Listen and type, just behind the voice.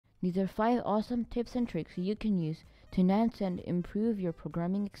These are 5 awesome tips and tricks you can use to enhance and improve your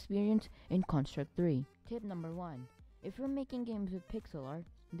programming experience in Construct 3. Tip number 1. If you're making games with pixel art,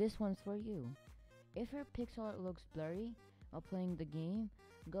 this one's for you. If your pixel art looks blurry while playing the game,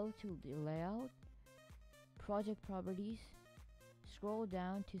 go to the Layout, Project Properties, scroll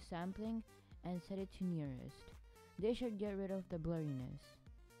down to Sampling, and set it to Nearest. This should get rid of the blurriness.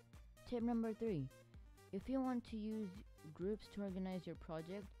 Tip number 3. If you want to use groups to organize your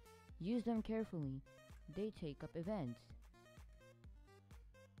project, use them carefully. They take up events.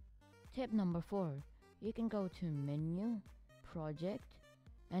 Tip number 4. You can go to Menu, Project,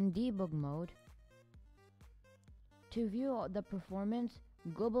 and Debug Mode to view all the performance,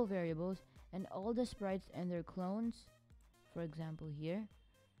 global variables, and all the sprites and their clones. For example here.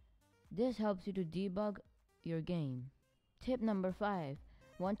 This helps you to debug your game. Tip number 5.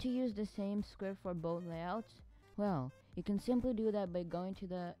 Want to use the same script for both layouts? Well, you can simply do that by going to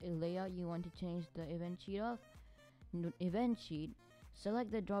the layout you want to change the event sheet of. Event sheet,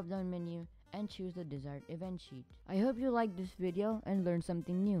 select the drop down menu, and choose the desired event sheet. I hope you liked this video and learned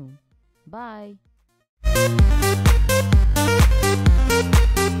something new. Bye!